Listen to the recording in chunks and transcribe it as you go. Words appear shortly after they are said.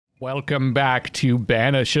Welcome back to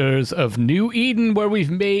Banishers of New Eden, where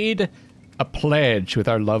we've made a pledge with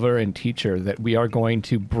our lover and teacher that we are going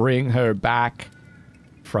to bring her back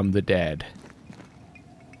from the dead.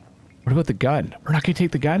 What about the gun? We're not going to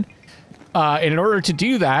take the gun? And in order to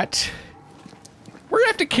do that, we're going to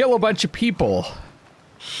have to kill a bunch of people.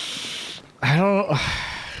 I don't...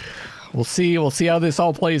 We'll see how this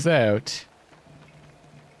all plays out.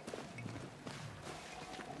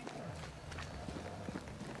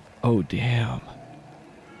 Oh, damn.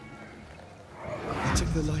 I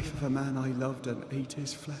took the life of a man I loved and ate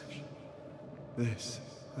his flesh. This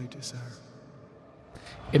I deserve.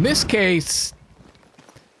 In this case...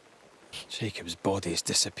 Jacob's body has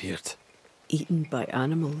disappeared. Eaten by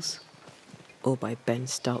animals? Or by Ben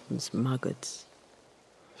Stoughton's maggots?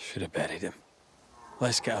 Should have buried him.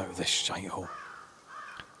 Let's get out of this shithole. In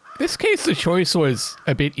this case, the choice was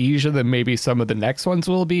a bit easier than maybe some of the next ones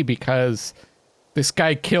will be, because this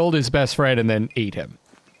guy killed his best friend and then ate him.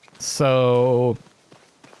 So...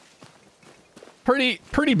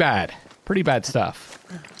 Pretty bad. Pretty bad stuff.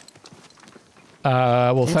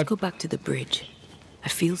 Let's go back to the bridge. I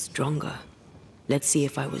feel stronger. Let's see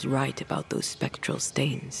if I was right about those spectral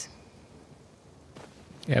stains.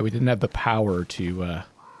 Yeah, we didn't have the power to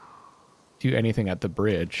do anything at the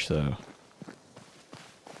bridge, so...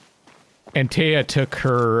 Antea took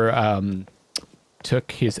her,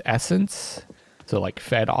 took his essence, so like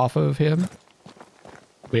fed off of him,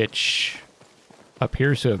 which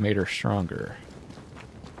appears to have made her stronger.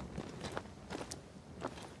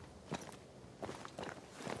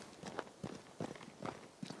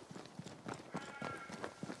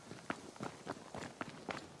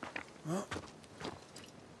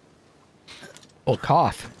 Oh,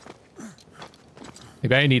 cough.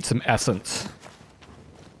 Maybe I need some essence.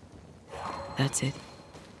 That's it.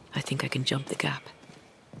 I think I can jump the gap.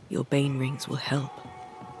 Your bane rings will help.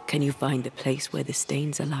 Can you find the place where the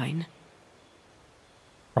stains align?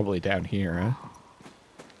 Probably down here, huh?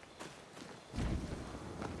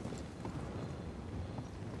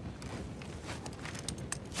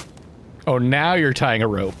 Oh, now you're tying a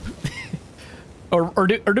rope. or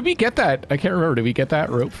did we get that? I can't remember. Did we get that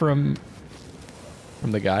rope from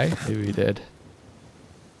the guy? Maybe we did.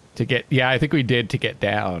 To get... Yeah, I think we did to get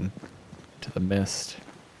down to the mist.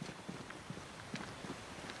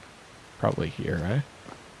 Probably here, right?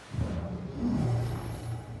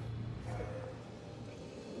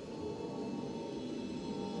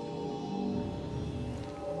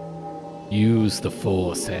 Use the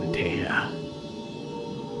force, Antea.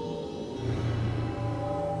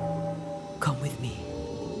 Come with me.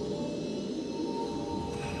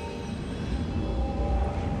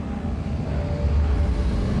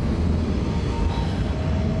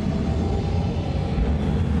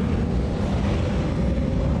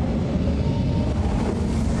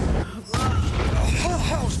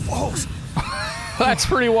 That's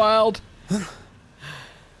pretty wild.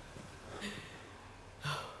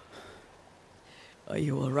 Are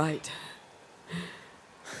you all right?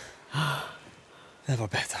 Never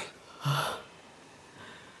better.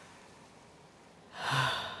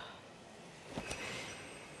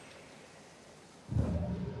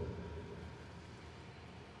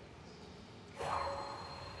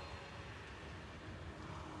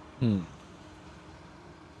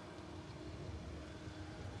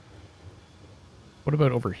 What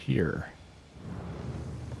about over here?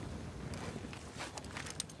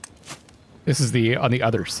 This is on the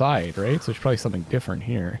other side, right? So there's probably something different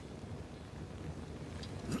here.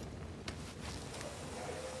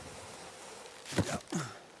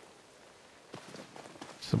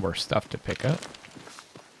 Some more stuff to pick up.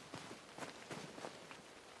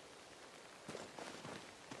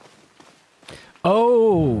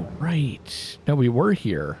 Oh, right. No, we were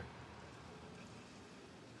here.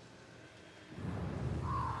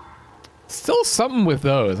 Still something with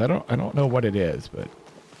those. I don't know what it is, but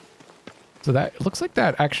so that it looks like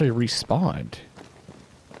that actually respawned.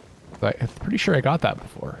 I'm pretty sure I got that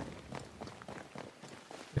before.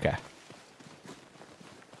 Okay.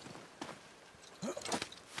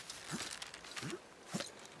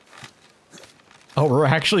 Oh, we're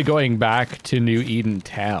actually going back to New Eden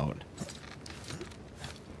Town.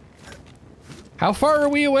 How far are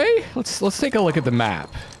we away? Let's take a look at the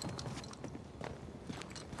map.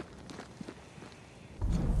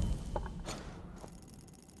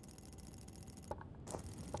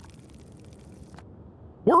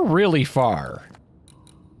 We're really far.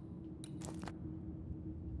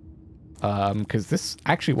 Because this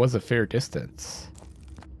actually was a fair distance.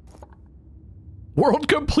 World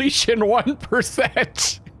completion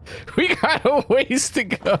 1%. We got a ways to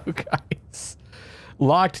go, guys.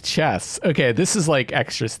 Locked chests. Okay, this is like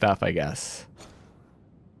extra stuff, I guess.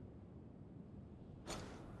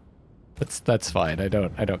 That's fine. I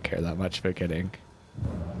don't care that much about getting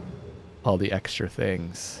all the extra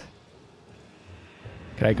things.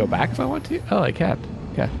 Can I go back if I want to? Oh, I can.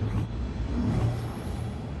 Okay.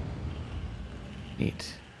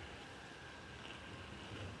 Neat.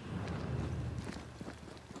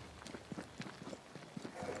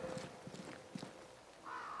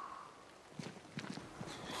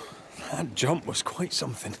 That jump was quite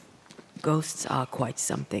something. Ghosts are quite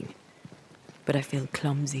something. But I feel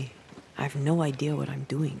clumsy. I have no idea what I'm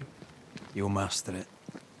doing. You'll master it.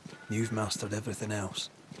 You've mastered everything else.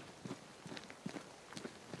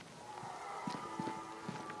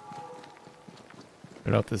 I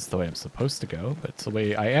don't know if this is the way I'm supposed to go, but it's the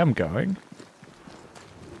way I am going.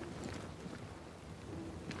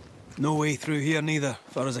 No way through here neither,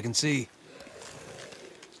 far as I can see.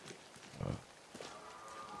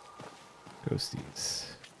 Ghosties.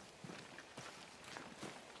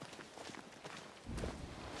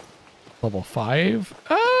 Level 5?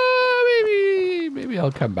 Maybe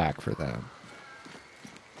I'll come back for them.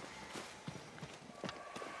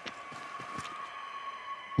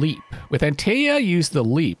 Leap. With Antea, use the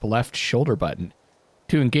leap left shoulder button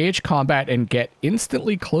to engage combat and get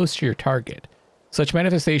instantly close to your target. Such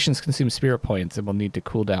manifestations consume spirit points and will need to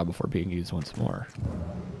cool down before being used once more.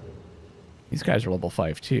 These guys are level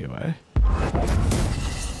 5 too, eh?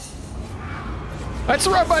 That's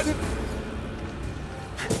the wrong button!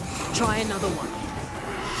 Try another one.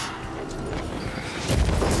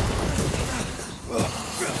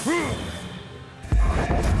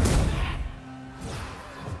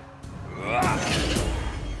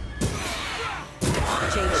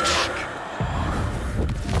 Change track.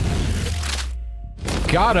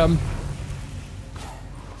 Got him.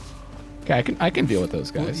 Okay, I can deal with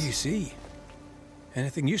those guys. What do you see?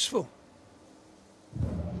 Anything useful?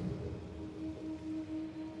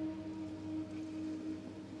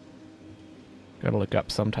 Gotta look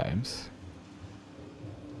up sometimes.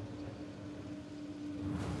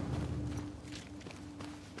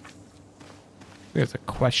 There's a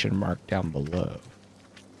question mark down below.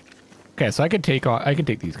 Okay, so I can take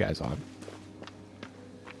these guys on.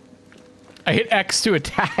 I hit X to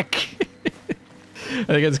attack. I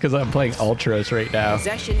think it's because I'm playing Ultras right now.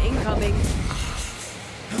 Possession incoming.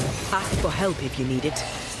 Ask for help if you need it.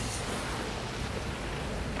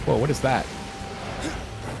 Whoa, what is that?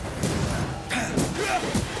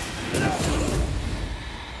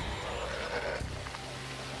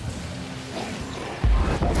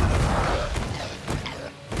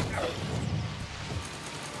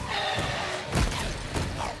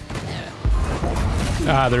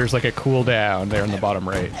 Ah, there's like a cooldown there in the bottom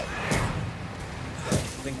right. I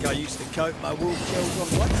think I used to count my wolf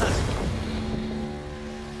kills on one hand.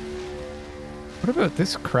 What about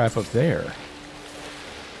this crap up there?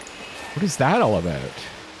 What is that all about?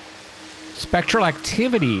 Spectral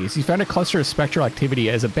activities. You found a cluster of spectral activity.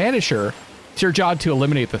 As a banisher, it's your job to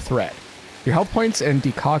eliminate the threat. Your health points and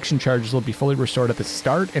decoction charges will be fully restored at the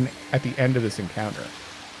start and at the end of this encounter.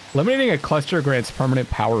 Eliminating a cluster grants permanent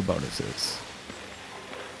power bonuses.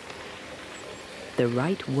 The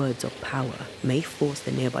right words of power may force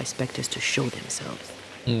the nearby specters to show themselves.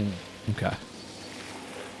 Okay.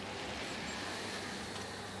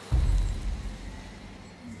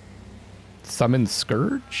 Summon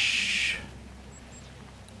Scourge?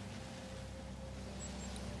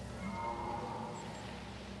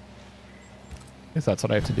 Guess that's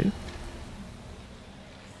what I have to do.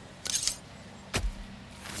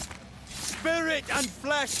 Spirit and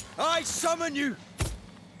flesh, I summon you!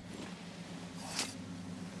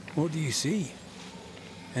 What do you see?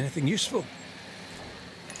 Anything useful?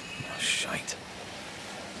 Oh, shite.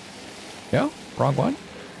 No? Wrong one?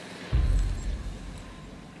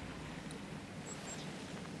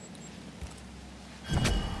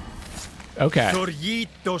 Okay.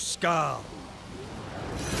 Torito Skal.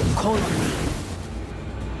 Call on me.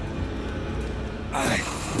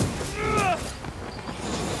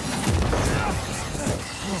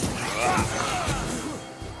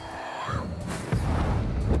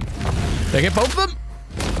 Did I get both of them?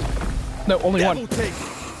 No, only one. Take.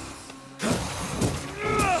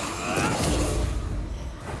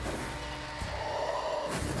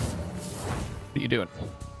 What are you doing?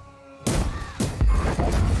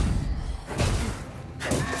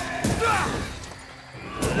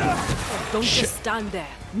 Don't just stand there.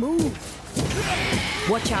 Move.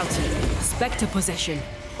 Watch out. Spectre possession.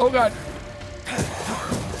 Oh god.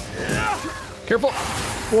 Careful.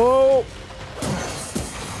 Whoa.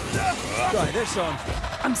 Try this on.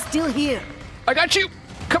 I'm still here. I got you.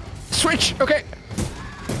 Come. Switch. Okay.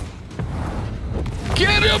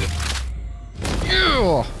 Get him!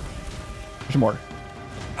 Ew. There's more.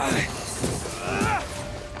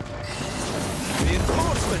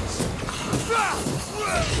 Reinforcements.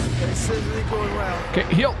 They said they're going round.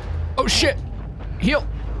 Okay, heal. Oh shit. Heal.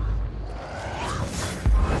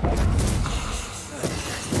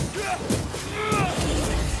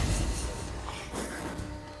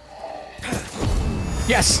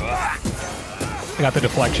 Yes. I got the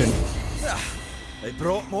deflection. They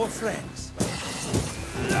brought more friends.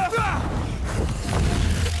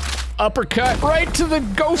 Uppercut right to the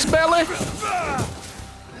ghost belly.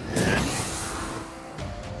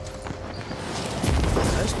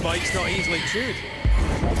 This bite's not easily chewed.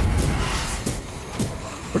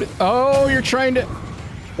 Oh, you're trying to...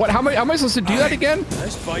 What? How am I supposed to do that again?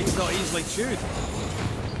 This bite's not easily chewed.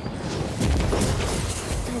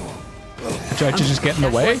 Should I just get in the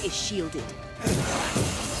way? Is shielded.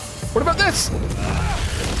 What about this?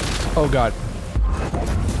 Oh god.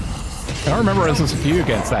 I don't remember what I was supposed to do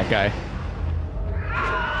against that guy.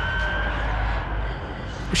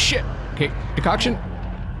 Oh, shit. Okay, decoction.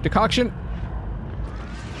 Decoction.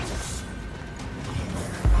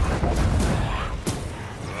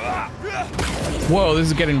 Whoa, this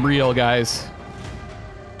is getting real, guys.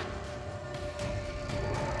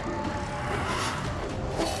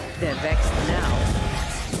 They're vexed now.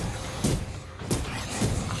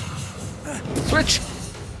 Switch.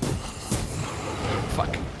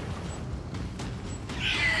 Fuck.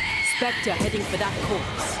 Spectre heading for that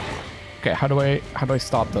corpse. Okay, how do I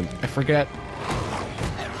stop them? I forget.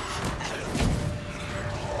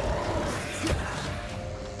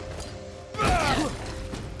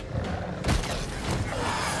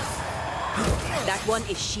 That one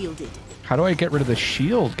is shielded. How do I get rid of the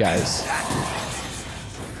shield, guys?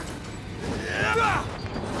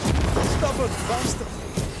 Stubborn bastard.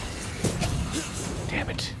 Damn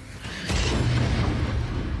it.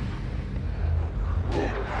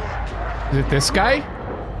 Is it this guy?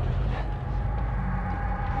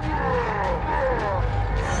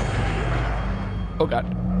 Oh god.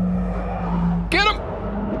 Get him!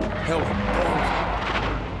 Help.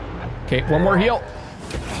 Okay, one more heal.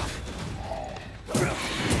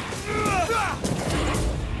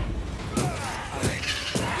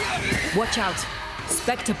 Watch out.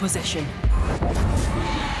 Spectre possession.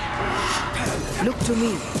 Look to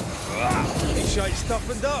me. He shite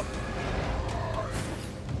stuffened up.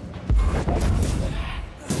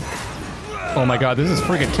 Oh my god, this is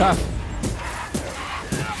freaking tough.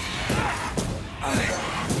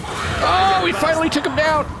 Oh, we finally took him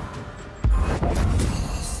down.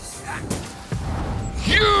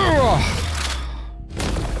 Yeah!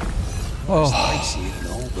 Oh. Spicy and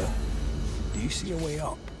all, but do you see a way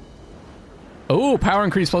up? Oh, power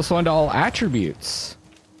increase +1 to all attributes.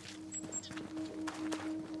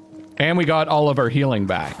 And we got all of our healing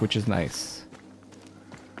back, which is nice.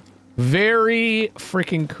 Very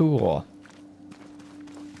freaking cool.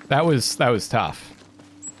 That was tough.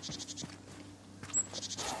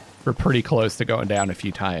 We're pretty close to going down a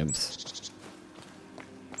few times.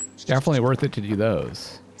 Definitely worth it to do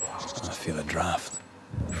those. I feel a draft.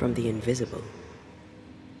 From the invisible.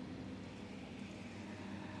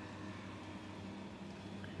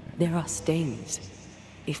 There are stains.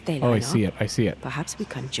 If they line Oh, I up, see it. I see it. perhaps we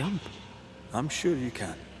can jump. I'm sure you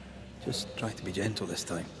can. Just try to be gentle this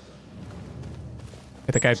time.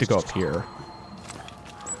 I think I have to go up here.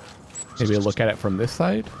 Maybe look at it from this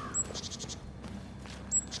side.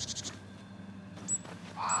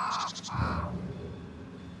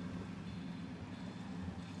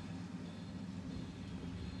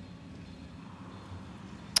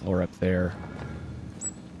 Or up there.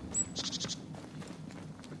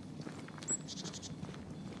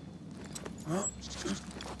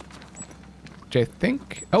 Which I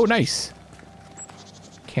think... Oh, nice.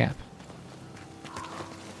 Camp.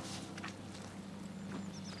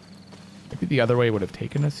 Maybe the other way would have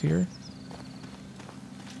taken us here.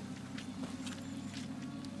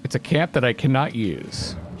 It's a camp that I cannot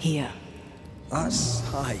use. Here. That's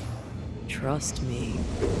high. Trust me.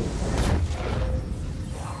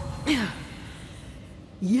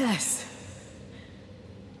 Yes.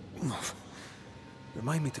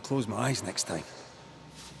 Remind me to close my eyes next time.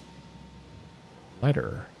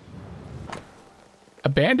 Letter.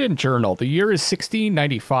 Abandoned journal. The year is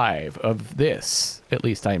 1695 of this, at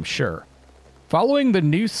least I am sure. Following the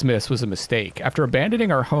new smiths was a mistake. After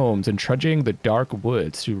abandoning our homes and trudging the dark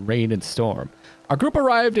woods through rain and storm, our group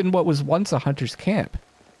arrived in what was once a hunter's camp.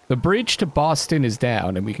 The bridge to Boston is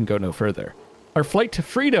down and we can go no further. Our flight to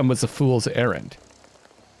freedom was a fool's errand.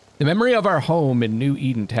 The memory of our home in New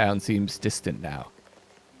Edentown seems distant now.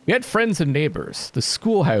 We had friends and neighbors. The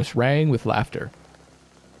schoolhouse rang with laughter.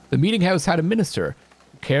 The meeting house had a minister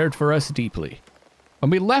who cared for us deeply.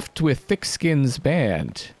 When we left with Thickskin's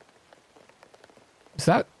band... Was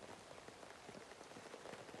that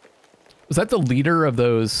the leader of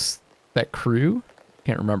that crew?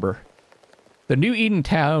 Can't remember. The new Eden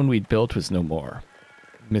town we'd built was no more.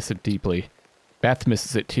 Miss it deeply. Beth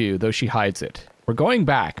misses it too, though she hides it. We're going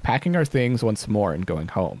back, packing our things once more and going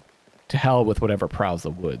home. To hell with whatever prowls the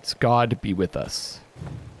woods. God be with us.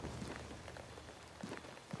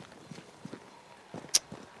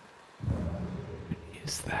 What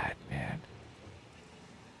is that, man?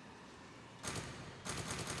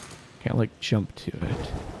 Can't, like, jump to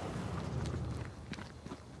it.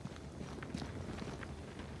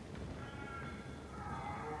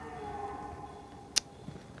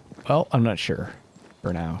 Well, I'm not sure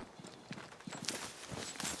for now.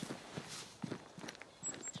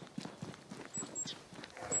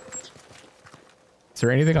 Is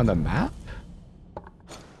there anything on the map?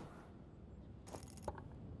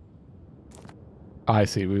 Oh, I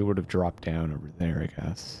see. We would have dropped down over there, I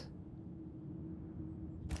guess.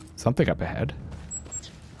 Something up ahead.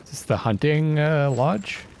 Is this the hunting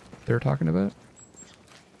lodge they were talking about?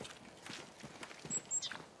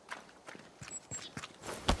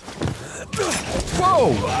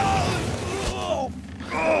 Whoa!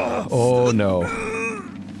 Oh no.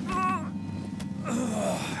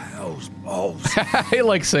 Those balls. I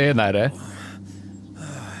like saying that, eh?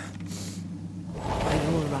 Are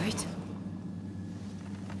you alright?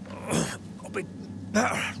 I'll be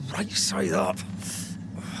better right side up.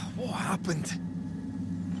 What happened?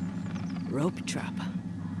 Rope trap.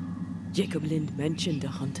 Jacob Lind mentioned a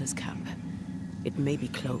hunter's camp. It may be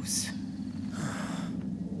close.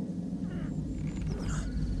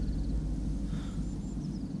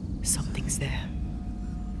 Something's there.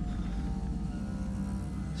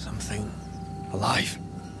 Something alive.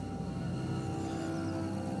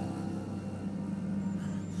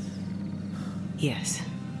 Yes.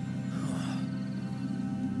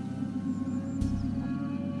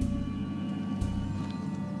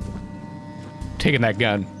 Taking that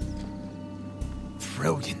gun.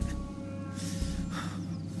 Brilliant.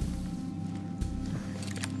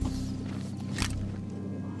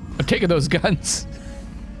 I'm taking those guns.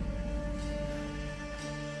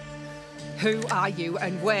 Who are you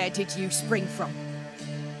and where did you spring from?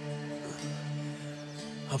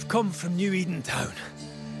 I've come from New Eden Town.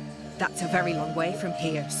 That's a very long way from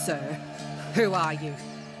here, sir. Who are you?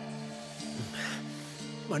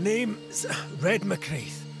 My name's Red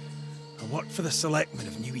McCraith. I work for the selectmen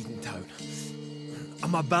of New Eden Town.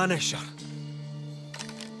 I'm a banisher.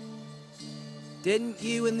 Didn't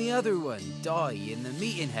you and the other one die in the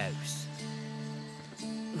meeting house?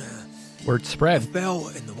 Word spread. I fell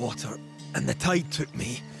in the water and the tide took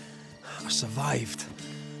me. I survived.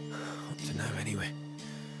 Up to now, anyway.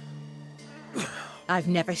 I've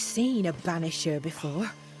never seen a banisher before.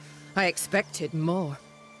 I expected more.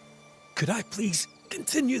 Could I please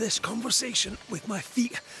continue this conversation with my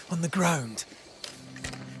feet on the ground?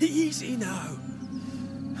 Easy now.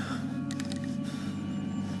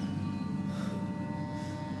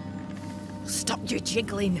 Stop your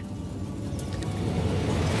jiggling.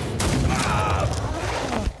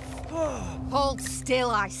 Hold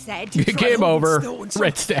still, I said. Game over.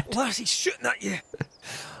 Red's dead. Lassie's shooting at you.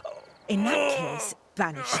 In that case,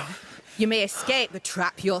 banisher, you may escape the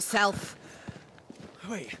trap yourself.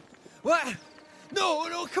 Wait, what?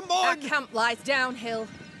 No, come Our on! camp lies downhill.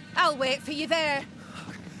 I'll wait for you there.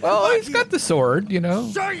 Well, he's got the sword, you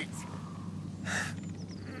know. Shite!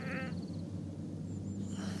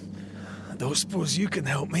 I don't suppose you can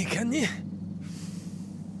help me, can you?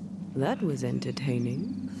 That was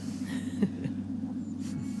entertaining.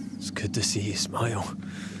 It's good to see you smile.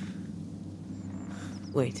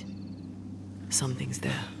 Wait. Something's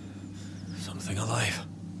there. Something alive.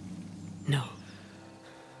 No.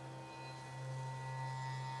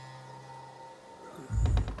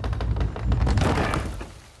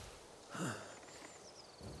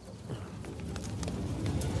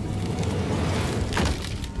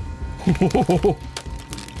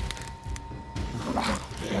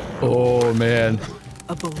 Oh man.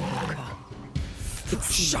 A bone walker.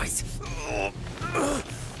 Shite!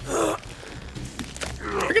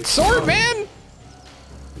 Freaking sword, man!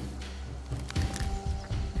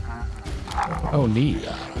 Oh, neat.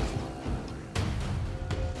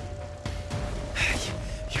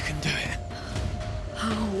 You can do it.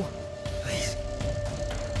 How? Please.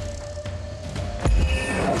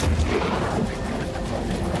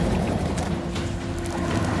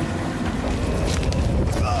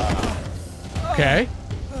 Okay.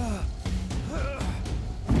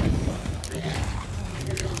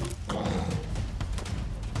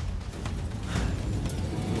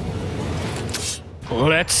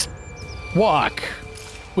 Let's walk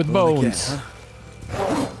with bones. Again,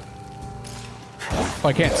 huh? Oh,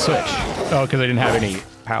 I can't switch. Oh, because I didn't have any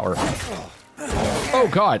power. Oh,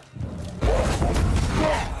 God.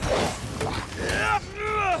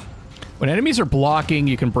 When enemies are blocking,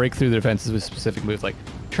 you can break through their defenses with specific moves like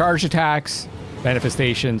charge attacks,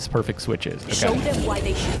 manifestations, perfect switches. Okay. Show them why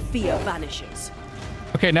they should fear Banishers.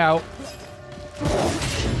 Okay, now.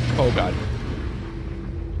 Oh, God.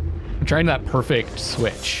 I'm trying that perfect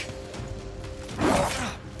switch.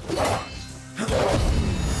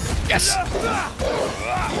 Yes!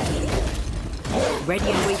 Ready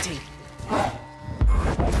and waiting.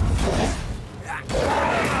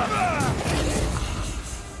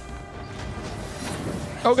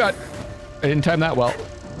 Oh, God. I didn't time that well.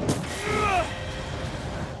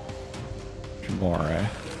 More.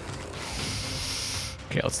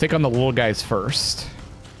 Okay, let's take on the little guys first.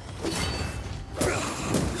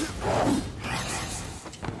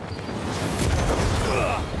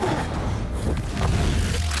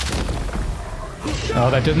 Oh,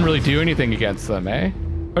 that didn't really do anything against them, eh?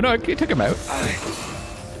 Oh no, it took him out.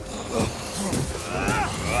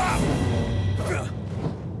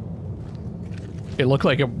 It looked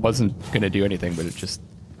like it wasn't going to do anything, but it just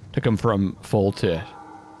took him from full to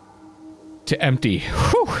empty.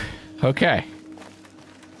 Whew. Okay.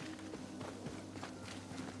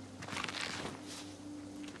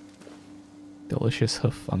 Delicious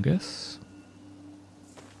hoof fungus.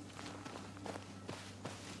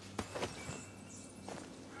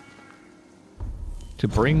 To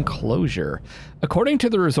bring closure. According to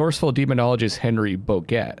the resourceful demonologist Henry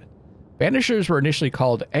Boguet, Banishers were initially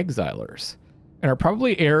called exilers, and are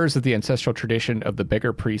probably heirs of the ancestral tradition of the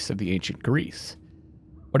beggar priests of the ancient Greece.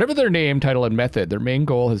 Whatever their name, title, and method, their main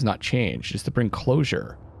goal has not changed, is to bring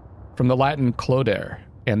closure, from the Latin clodere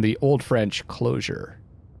and the Old French closure.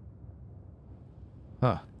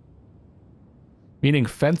 Huh. Meaning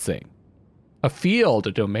fencing. A field,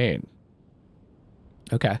 a domain.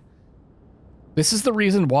 Okay. This is the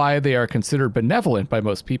reason why they are considered benevolent by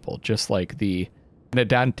most people, just like the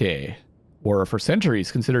Nadante were for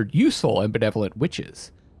centuries considered useful and benevolent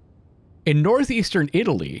witches. In northeastern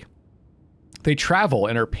Italy, they travel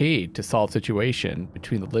and are paid to solve situation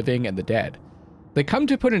between the living and the dead. They come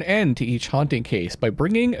to put an end to each haunting case by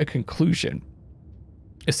bringing a conclusion,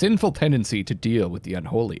 a sinful tendency to deal with the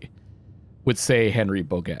unholy, would say Henry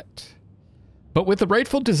Boguet. But with the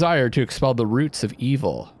rightful desire to expel the roots of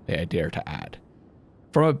evil, may I dare to add.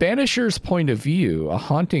 From a banisher's point of view, a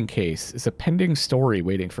haunting case is a pending story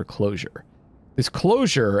waiting for closure. This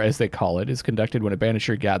closure, as they call it, is conducted when a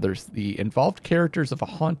banisher gathers the involved characters of a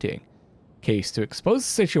haunting case to expose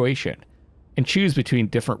the situation and choose between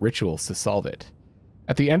different rituals to solve it.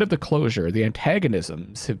 At the end of the closure, the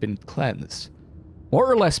antagonisms have been cleansed, more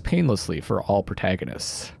or less painlessly for all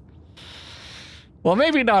protagonists. Well,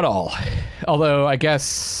 maybe not all. Although, I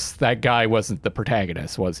guess that guy wasn't the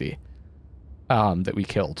protagonist, was he? That we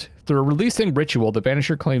killed. Through a releasing ritual, the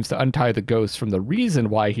Banisher claims to untie the ghost from the reason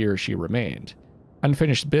why he or she remained.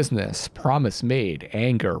 Unfinished business, promise made,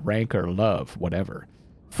 anger, rancor, love, whatever.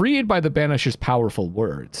 Freed by the Banisher's powerful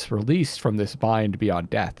words, released from this bind beyond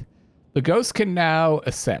death, the ghost can now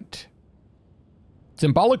ascend.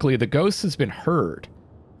 Symbolically, the ghost has been heard,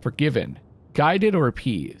 forgiven, guided, or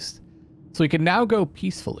appeased, so he can now go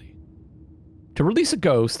peacefully. To release a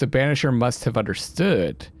ghost, the Banisher must have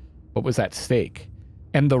understood what was at stake,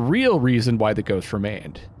 and the real reason why the ghost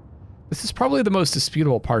remained. This is probably the most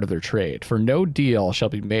disputable part of their trade, for no deal shall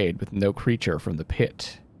be made with no creature from the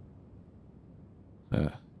pit.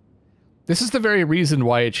 This is the very reason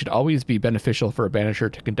why it should always be beneficial for a banisher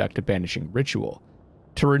to conduct a banishing ritual,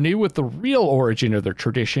 to renew with the real origin of their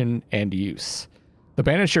tradition and use. The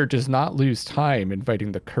banisher does not lose time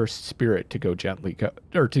inviting the cursed spirit to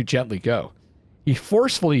gently go. He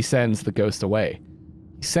forcefully sends the ghost away.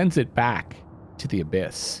 He sends it back to the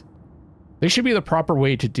abyss. This should be the proper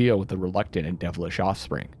way to deal with the reluctant and devilish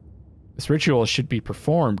offspring. This ritual should be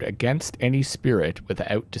performed against any spirit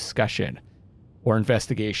without discussion or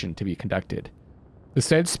investigation to be conducted, the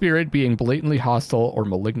said spirit being blatantly hostile or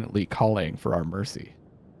malignantly calling for our mercy.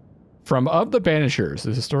 From Of the Banishers,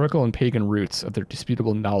 the historical and pagan roots of their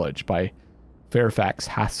disputable knowledge by Fairfax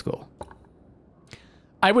Haskell.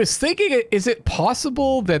 I was thinking, is it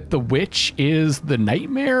possible that the witch is the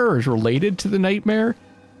nightmare or is related to the nightmare?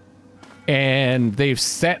 And they've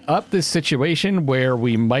set up this situation where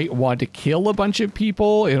we might want to kill a bunch of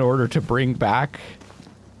people in order to bring back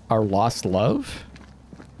our lost love?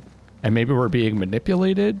 And maybe we're being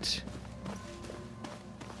manipulated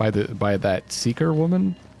by that seeker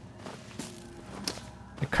woman?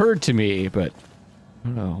 It occurred to me, but I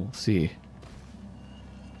don't know, we'll see.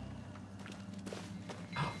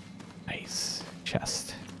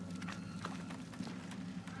 chest.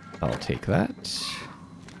 I'll take that.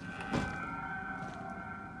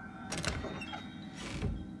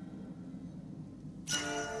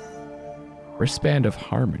 Wristband of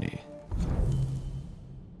Harmony.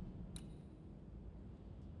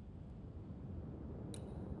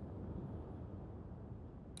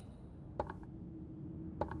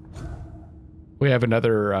 We have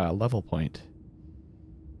another level point.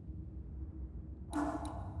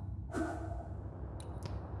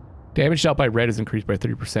 Damage dealt by red is increased by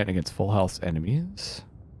 30% against full health enemies.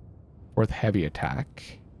 Fourth heavy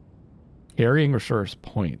attack. Carrying restores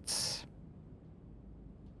points.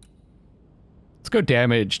 Let's go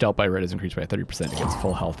damage dealt by red is increased by 30% against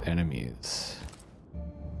full health enemies.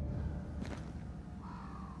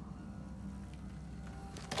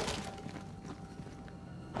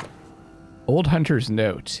 Old Hunter's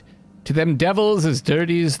Note. To them devils as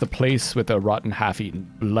dirty as the place with the rotten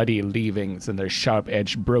half-eaten bloody leavings and their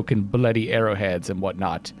sharp-edged broken bloody arrowheads and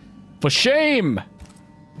whatnot. For shame!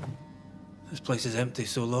 This place is empty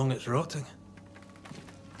so long it's rotting.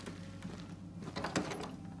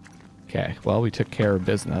 Okay, well, we took care of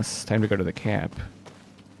business. Time to go to the camp,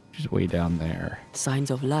 which is way down there. Signs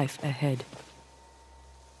of life ahead.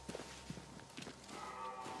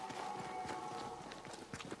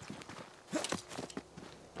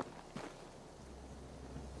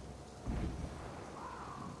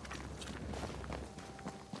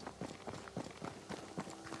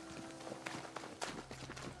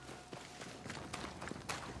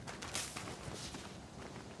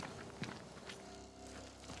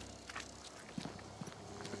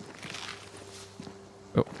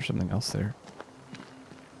 Oh, there's something else there.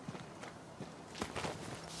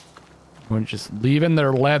 Everyone's just leaving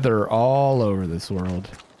their leather all over this world.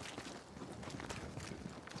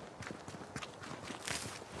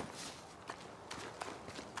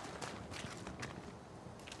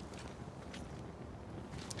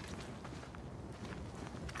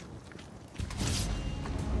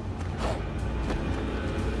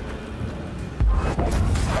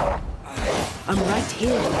 I'm right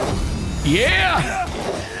here. Yeah!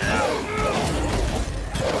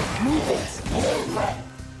 Move it.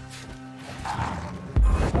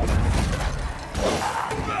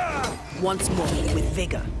 Once more with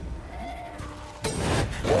vigor.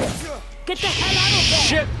 Get the hell out of there!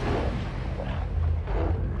 Shit!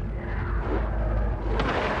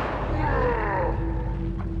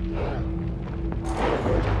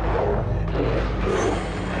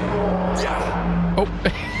 Oh.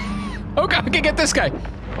 Oh god, I can get this guy.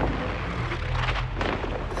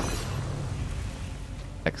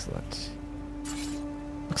 Excellent.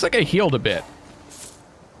 Looks like I healed a bit.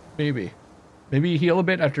 Maybe. Maybe you heal a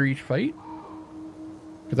bit after each fight?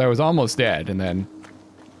 Because I was almost dead, and then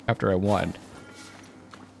after I won.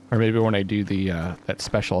 Or maybe when I do the that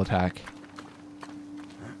special attack.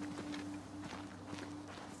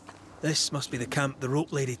 This must be the camp the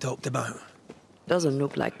rope lady talked about. Doesn't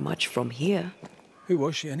look like much from here. Who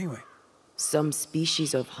was she anyway? Some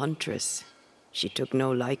species of huntress. She took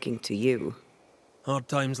no liking to you. Hard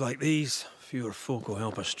times like these, fewer folk will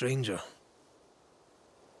help a stranger.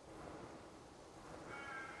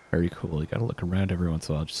 Very cool. You gotta look around every once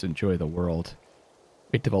in a while. Just enjoy the world.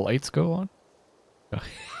 Wait, did the lights go on?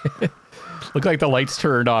 Looked like the lights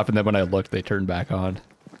turned off, and then when I looked, they turned back on.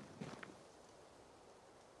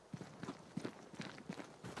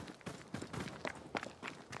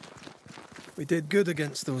 We did good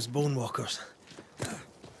against those bone walkers.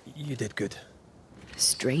 You did good.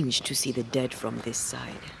 Strange to see the dead from this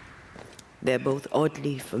side. They're both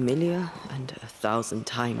oddly familiar and 1,000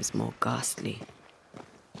 times more ghastly.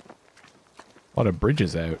 A lot of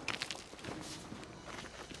bridges out.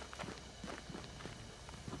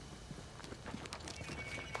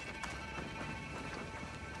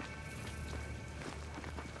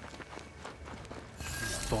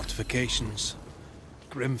 Fortifications.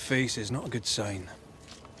 Grim face is not a good sign.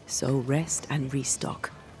 So rest and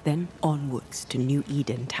restock, then onwards to New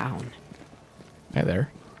Eden town. Hi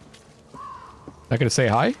there. Not gonna say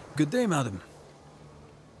hi? Good day, madam.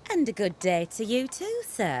 And a good day to you too,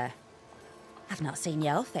 sir. I've not seen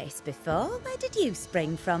your face before. Where did you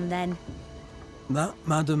spring from then? That,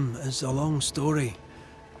 madam, is a long story.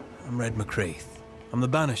 I'm Red McCraith. I'm the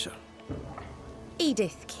Banisher.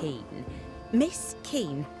 Edith Keane. Miss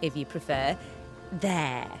Keane, if you prefer.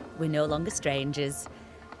 There, we're no longer strangers.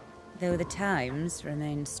 Though the times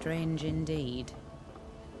remain strange indeed.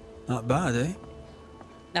 Not bad, eh?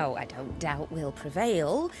 Oh, I don't doubt we'll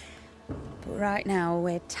prevail. But right now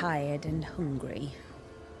we're tired and hungry.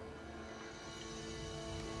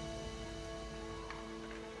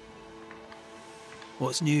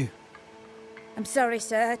 What's new? I'm sorry,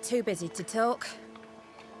 sir. Too busy to talk.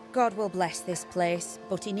 God will bless this place,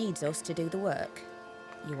 but he needs us to do the work.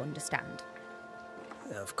 You understand?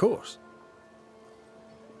 Yeah, of course.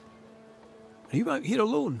 Are you out here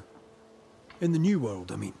alone? In the New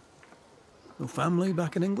World, I mean. No family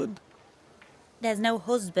back in England? There's no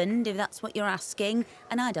husband, if that's what you're asking,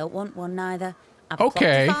 and I don't want one neither. I've a plot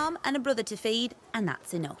Okay. to farm and a brother to feed, and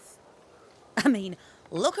that's enough. I mean,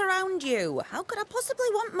 look around you. How could I possibly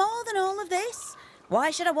want more than all of this?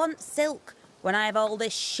 Why should I want silk when I have all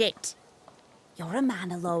this shit? You're a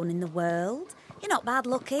man alone in the world. You're not bad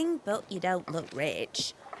looking, but you don't look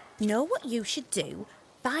rich. Know what you should do?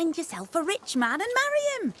 Find yourself a rich man and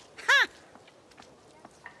marry him. Ha!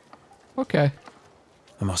 Okay.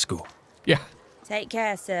 I must go. Yeah. Take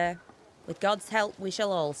care, sir. With God's help, we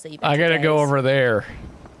shall all see better I gotta go days. over there.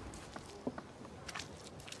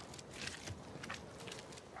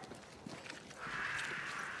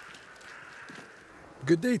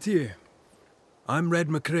 Good day to you. I'm Red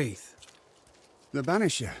McCraith. The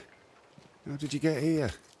Banisher. How did you get here?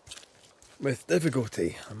 With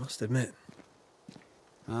difficulty, I must admit.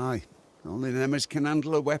 Aye, only them as can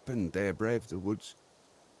handle a weapon dare brave the woods.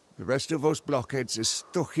 The rest of us blockheads are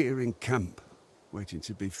stuck here in camp, waiting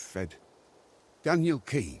to be fed. Daniel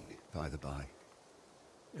Keane, by the by.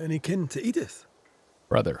 Any kin to Edith?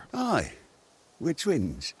 Brother. Aye, we're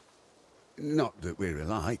twins. Not that we're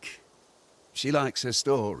alike. She likes her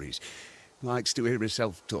stories, likes to hear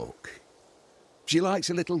herself talk. She likes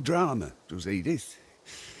a little drama, does Edith.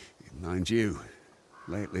 Mind you,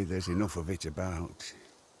 lately there's enough of it about.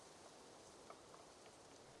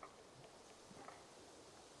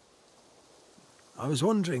 I was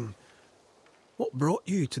wondering, what brought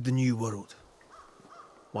you to the New World?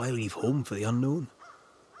 Why leave home for the unknown?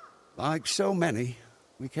 Like so many,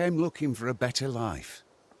 we came looking for a better life.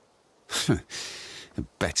 A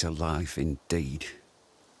better life indeed.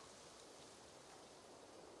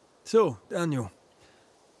 So, Daniel,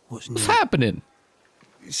 what's new? What's happening?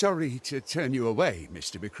 Sorry to turn you away,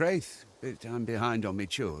 Mr. McCraith, but I'm behind on my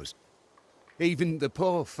chores. Even the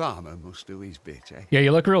poor farmer must do his bit, eh? Yeah,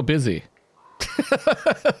 you look real busy.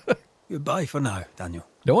 Goodbye for now, Daniel.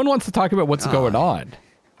 No one wants to talk about what's going on.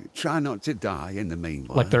 Try not to die in the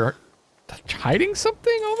meanwhile. Like they're hiding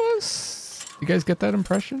something almost? You guys get that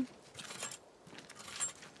impression?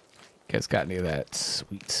 You guys got any of that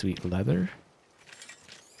sweet, sweet leather?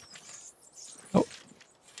 Oh.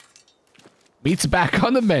 Meat's back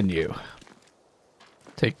on the menu.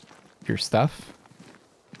 Take your stuff.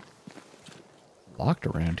 Locked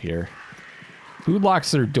around here. Who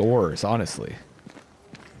locks their doors, honestly?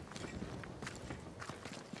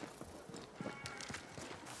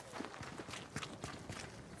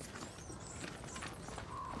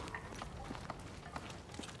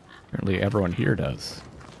 Apparently everyone here does.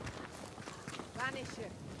 Banisher,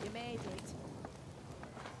 you made it.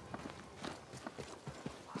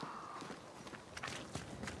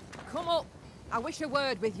 Come up. I wish a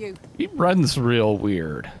word with you. He runs real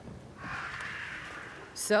weird.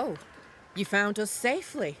 So, you found us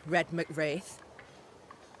safely, Red McWraith.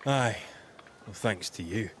 Aye, well, thanks to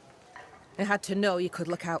you. I had to know you could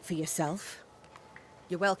look out for yourself.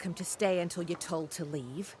 You're welcome to stay until you're told to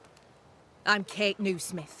leave. I'm Kate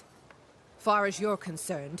Newsmith. Far as you're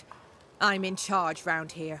concerned, I'm in charge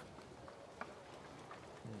round here.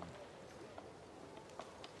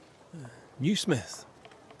 Newsmith.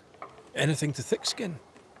 Anything to Thickskin?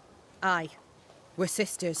 Aye, we're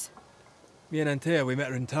sisters. Me and Antea, we met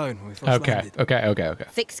her in town when we first Okay, landed. okay.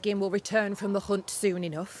 Thickskin will return from the hunt soon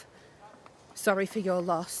enough. Sorry for your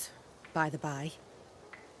loss, by the by.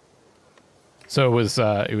 So it was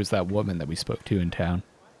that woman that we spoke to in town.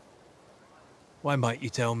 Why might you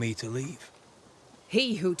tell me to leave?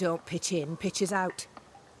 He who don't pitch in, pitches out.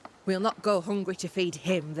 We'll not go hungry to feed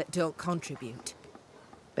him that don't contribute.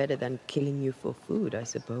 Better than killing you for food, I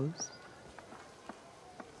suppose.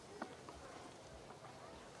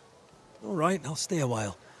 All right, I'll stay a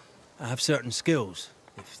while. I have certain skills,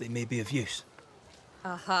 if they may be of use.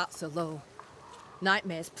 Our hearts are low.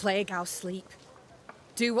 Nightmares plague our sleep.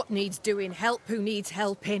 Do what needs doing, help who needs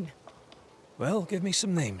helping. Well, give me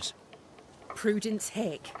some names. Prudence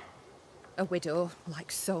Hake. A widow,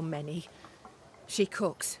 like so many. She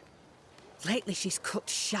cooks. Lately she's cooked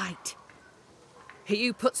shite. He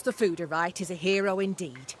who puts the food aright is a hero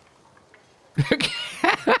indeed.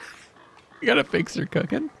 You gotta fix your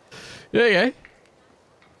cooking. Yeah.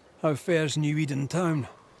 How fares New Eden town?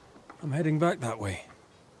 I'm heading back that way.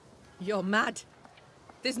 You're mad.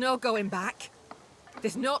 There's no going back.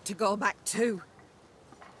 There's naught to go back to.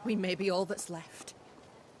 We may be all that's left.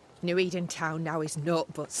 New Eden town now is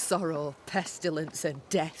naught but sorrow, pestilence and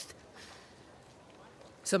death.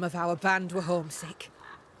 Some of our band were homesick.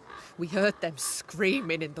 We heard them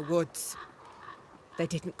screaming in the woods. They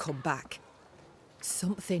didn't come back.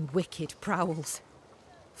 Something wicked prowls.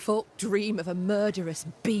 Folk dream of a murderous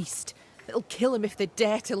beast that'll kill them if they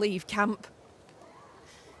dare to leave camp.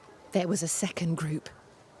 There was a second group.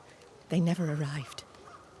 They never arrived.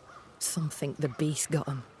 Some think the beast got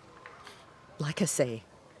them. Like I say,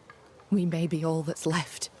 we may be all that's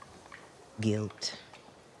left. Guilt,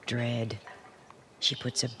 dread. She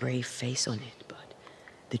puts a brave face on it, but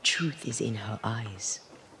the truth is in her eyes.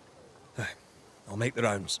 Aye, I'll make the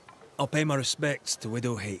rounds. I'll pay my respects to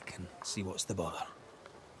Widow Hake and see what's the bother.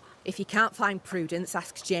 If you can't find Prudence,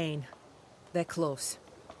 ask Jane. They're close.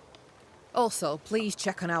 Also, please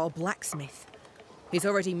check on our blacksmith. His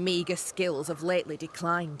already meagre skills have lately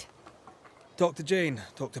declined. Talk to Jane,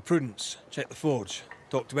 talk to Prudence, check the forge,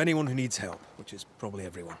 talk to anyone who needs help, which is probably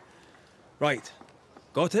everyone. Right,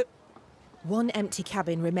 got it? One empty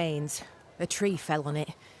cabin remains. A tree fell on it.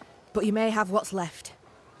 But you may have what's left.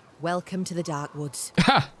 Welcome to the Dark Woods.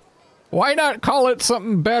 Ha! Why not call it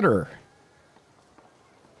something better?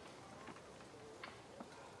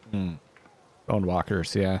 Bone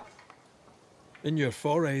walkers, yeah. In your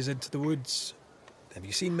forays into the woods, have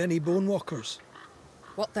you seen many bone walkers?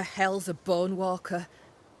 What the hell's a bone walker?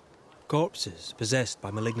 Corpses possessed by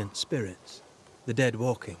malignant spirits. The dead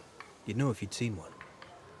walking. You'd know if you'd seen one.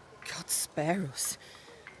 God spare us.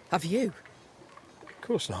 Have you? Of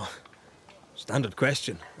course not. Standard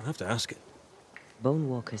question. I have to ask it. Bone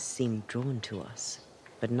walkers seem drawn to us,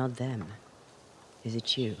 but not them. Is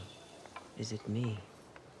it you? Is it me?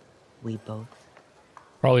 We both?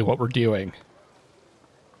 Probably what we're doing.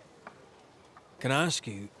 Can I ask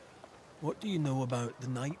you, what do you know about the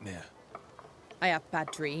nightmare? I have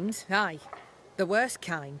bad dreams, aye. The worst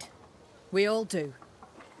kind. We all do.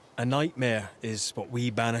 A nightmare is what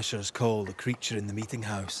we Banishers call the creature in the meeting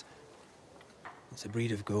house. It's a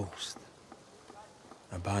breed of ghost.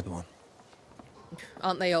 A bad one.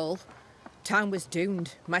 Aren't they all? Town was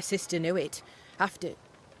doomed. My sister knew it. After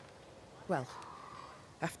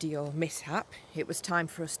your mishap, it was time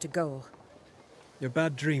for us to go. Your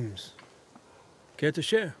bad dreams. Care to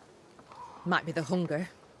share? Might be the hunger.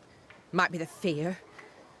 Might be the fear.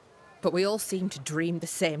 But we all seem to dream the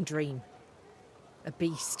same dream. A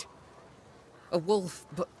beast. A wolf,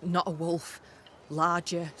 but not a wolf.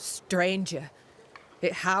 Larger, stranger.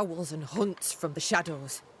 It howls and hunts from the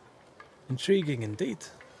shadows. Intriguing indeed.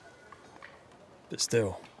 But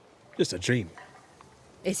still, just a dream.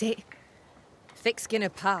 Is it? Thick skin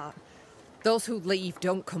apart, those who leave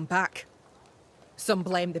don't come back. Some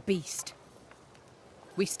blame the beast.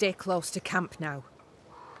 We stay close to camp now.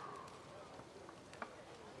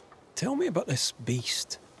 Tell me about this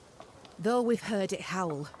beast. Though we've heard it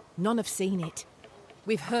howl, none have seen it.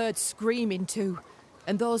 We've heard screaming too,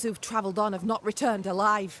 and those who've travelled on have not returned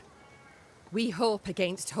alive. We hope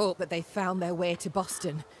against hope that they found their way to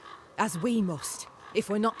Boston, as we must,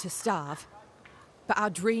 if we're not to starve. But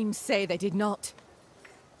our dreams say they did not.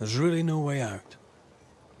 There's really no way out.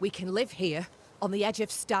 We can live here, on the edge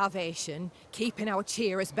of starvation, keeping our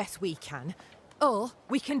cheer as best we can. Or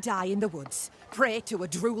we can die in the woods, prey to a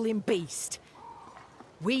drooling beast.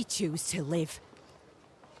 We choose to live.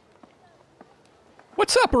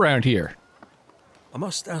 What's up around here? I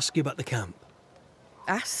must ask you about the camp.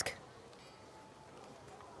 Ask?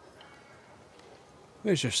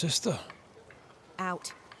 Where's your sister?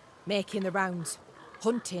 Out, making the rounds,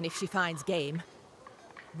 hunting if she finds game.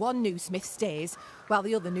 One new smith stays, while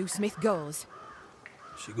the other new smith goes.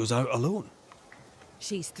 She goes out alone.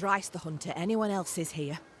 She's thrice the hunter anyone else is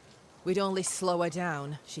here. We'd only slow her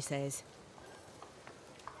down, she says.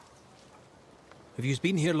 Have you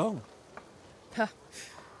been here long? Huh.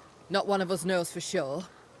 Not one of us knows for sure.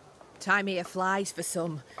 Time here flies for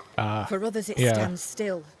some. For others it stands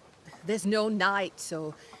still. There's no night,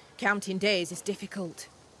 so counting days is difficult.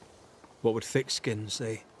 What would Thickskin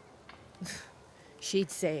say?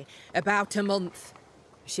 She'd say, about a month.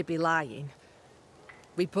 She'd be lying.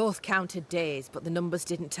 We both counted days, but the numbers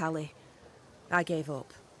didn't tally. I gave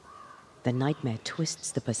up. The nightmare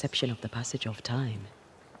twists the perception of the passage of time.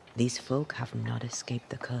 These folk have not escaped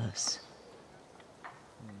the curse.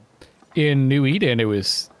 In New Eden,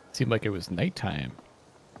 seemed like it was nighttime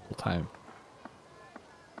the whole time.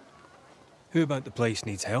 Who about the place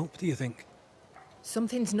needs help, do you think?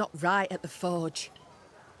 Something's not right at the forge.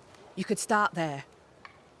 You could start there.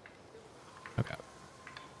 Okay.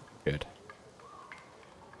 Good.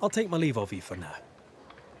 I'll take my leave of you for now.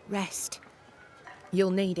 Rest.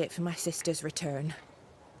 You'll need it for my sister's return.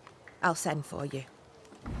 I'll send for you.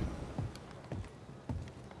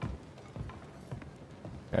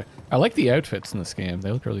 Okay. I like the outfits in this game.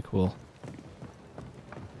 They look really cool.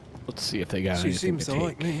 Let's see if they got She anything seems to to take.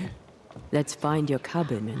 like me. Let's find your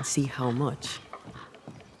cabin and see how much.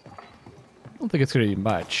 I don't think it's going to be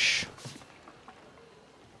much.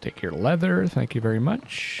 Take your leather. Thank you very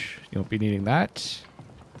much. You won't be needing that.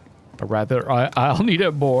 Or rather, I'll need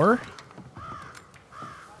it more.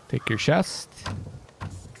 Take your chest.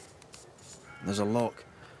 There's a lock.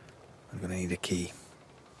 I'm gonna need a key.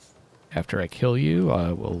 After I kill you,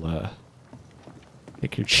 I will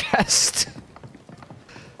take your chest.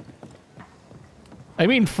 I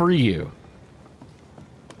mean, free you.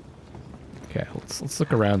 Okay, let's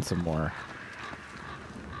look around some more.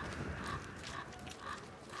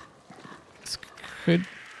 This could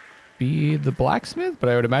be the blacksmith, but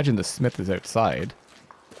I would imagine the smith is outside.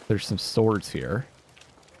 There's some swords here.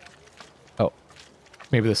 Oh,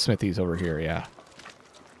 maybe the smithy's over here, yeah.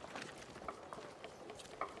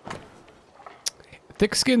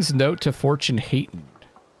 Thickskin's note to Fortune Hayton.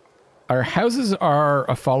 Our houses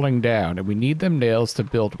are falling down, and we need them nails to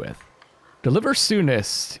build with. Deliver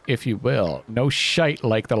soonest, if you will. No shite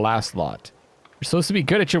like the last lot. You're supposed to be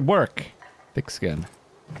good at your work. Thickskin.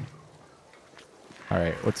 All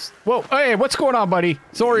right, what's... Whoa, hey, what's going on, buddy?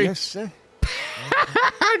 Sorry. Yes, sir.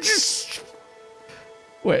 Just...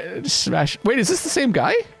 Wait, smash... Wait, is this the same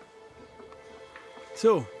guy?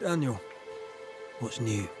 So, Daniel, what's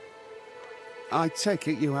new? I take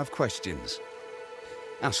it you have questions.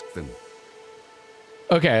 Ask them.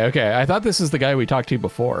 Okay, okay. I thought this is the guy we talked to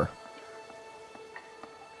before.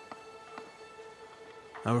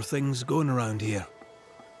 How are things going around here?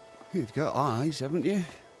 You've got eyes, haven't you?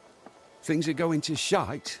 Things are going to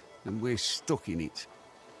shite, and we're stuck in it.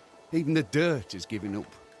 Even the dirt has given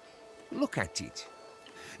up. Look at it.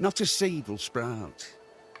 Not a seed will sprout.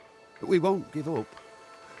 But we won't give up.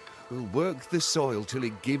 We'll work the soil till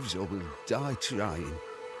it gives up and die trying.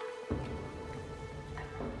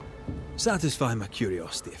 Satisfy my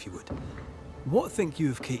curiosity, if you would. What think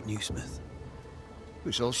you of Kate Newsmith?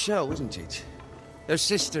 It's all show, isn't it? Her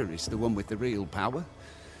sister is the one with the real power.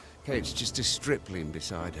 Kate's just a stripling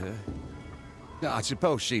beside her. I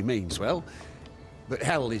suppose she means well, but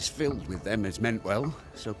hell is filled with them as meant well,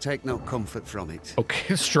 so take no comfort from it.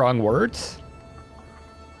 Okay, strong words.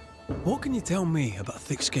 What can you tell me about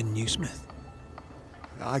thick-skinned Newsmith?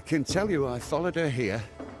 I can tell you I followed her here,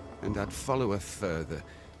 and I'd follow her further.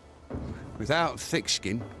 Without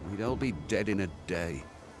Thickskin, we'd all be dead in a day.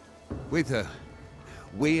 With her,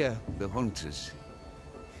 we're the hunters.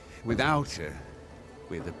 Without her,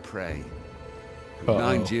 we're the prey.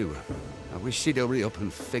 Mind you, I wish she'd hurry up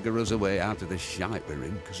and figure us a way out of the shite we're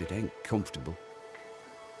in, because it ain't comfortable.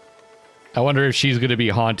 I wonder if she's going to be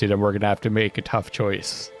haunted and we're going to have to make a tough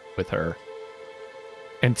choice with her.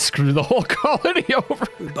 And screw the whole colony over.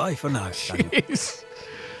 Goodbye for now, Daniel. Jeez.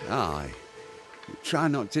 Aye. Try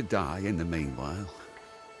not to die in the meanwhile.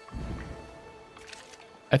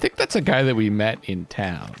 I think that's a guy that we met in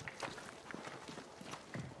town.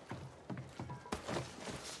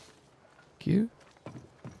 Cute.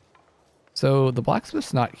 So the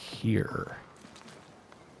blacksmith's not here.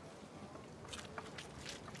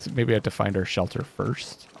 So maybe I have to find our shelter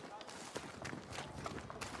first.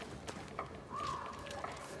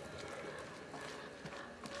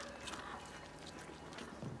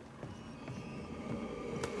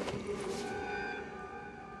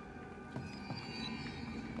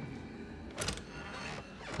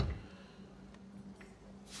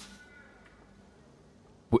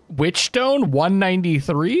 Witchstone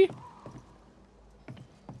 193?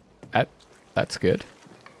 That's good.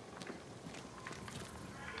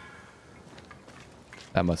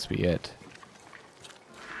 That must be it.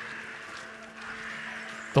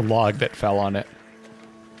 The log that fell on it.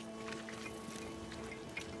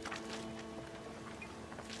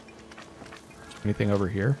 Anything over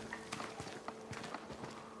here?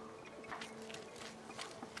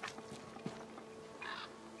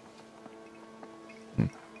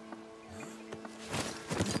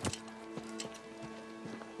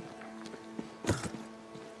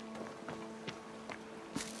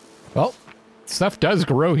 Well, stuff does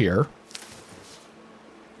grow here.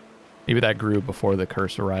 Maybe that grew before the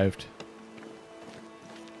curse arrived.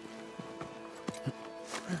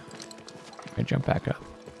 Can I jump back up?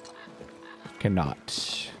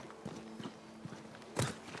 Cannot.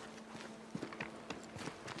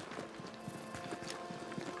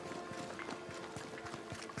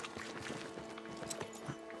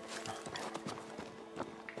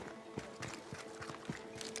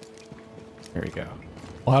 There we go.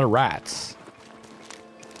 A lot of rats.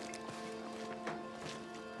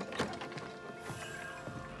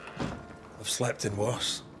 I've slept in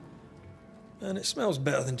worse. And it smells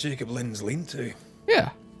better than Jacob Lynn's lean-to.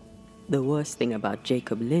 Yeah. The worst thing about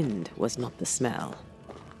Jacob Lind was not the smell.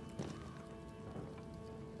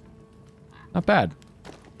 Not bad.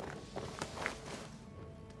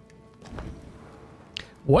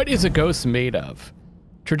 What is a ghost made of?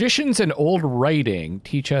 Traditions and old writing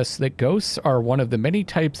teach us that ghosts are one of the many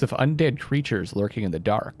types of undead creatures lurking in the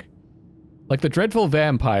dark. Like the dreadful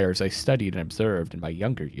vampires I studied and observed in my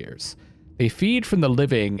younger years, they feed from the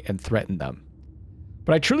living and threaten them.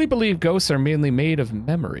 But I truly believe ghosts are mainly made of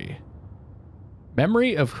memory.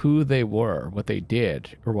 Memory of who they were, what they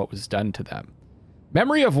did, or what was done to them.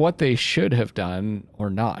 Memory of what they should have done or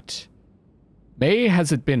not. May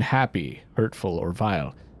has it been happy, hurtful, or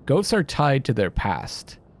vile, ghosts are tied to their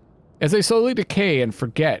past. As they slowly decay and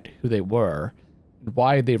forget who they were and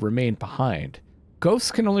why they remained behind,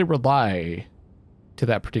 ghosts can only rely to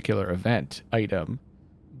that particular event, item,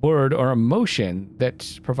 word, or emotion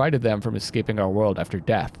that provided them from escaping our world after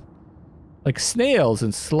death. Like snails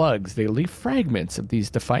and slugs, they leave fragments of these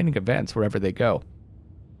defining events wherever they go.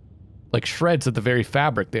 Like shreds of the very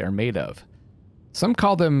fabric they are made of. Some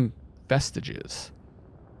call them vestiges.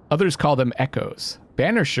 Others call them echoes.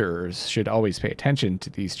 Banishers should always pay attention to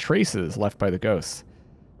these traces left by the ghosts.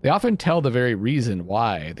 They often tell the very reason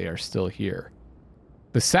why they are still here.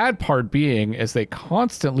 The sad part being, as they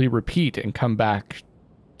constantly repeat and come back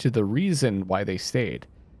to the reason why they stayed,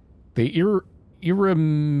 they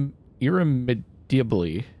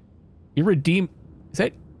irremediably,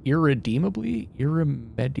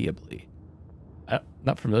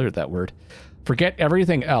 not familiar with that word, forget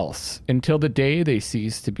everything else until the day they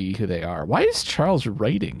cease to be who they are. Why is Charles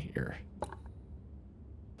writing here?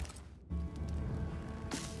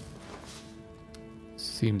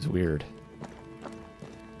 Seems weird.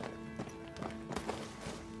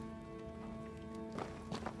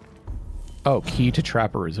 Oh, key to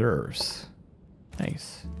Trapper Reserves.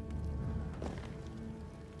 Nice.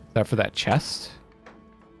 Is that for that chest?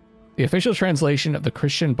 The official translation of the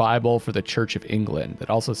Christian Bible for the Church of England that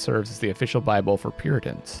also serves as the official Bible for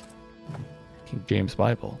Puritans. King James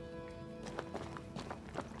Bible.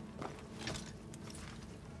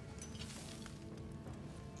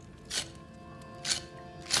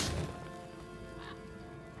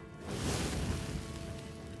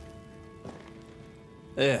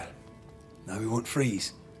 There. Now we won't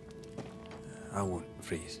freeze. I won't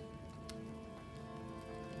freeze.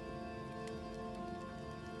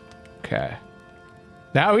 Okay.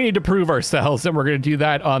 Now we need to prove ourselves, and we're going to do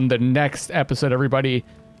that on the next episode, everybody.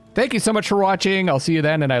 Thank you so much for watching. I'll see you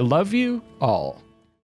then, and I love you all.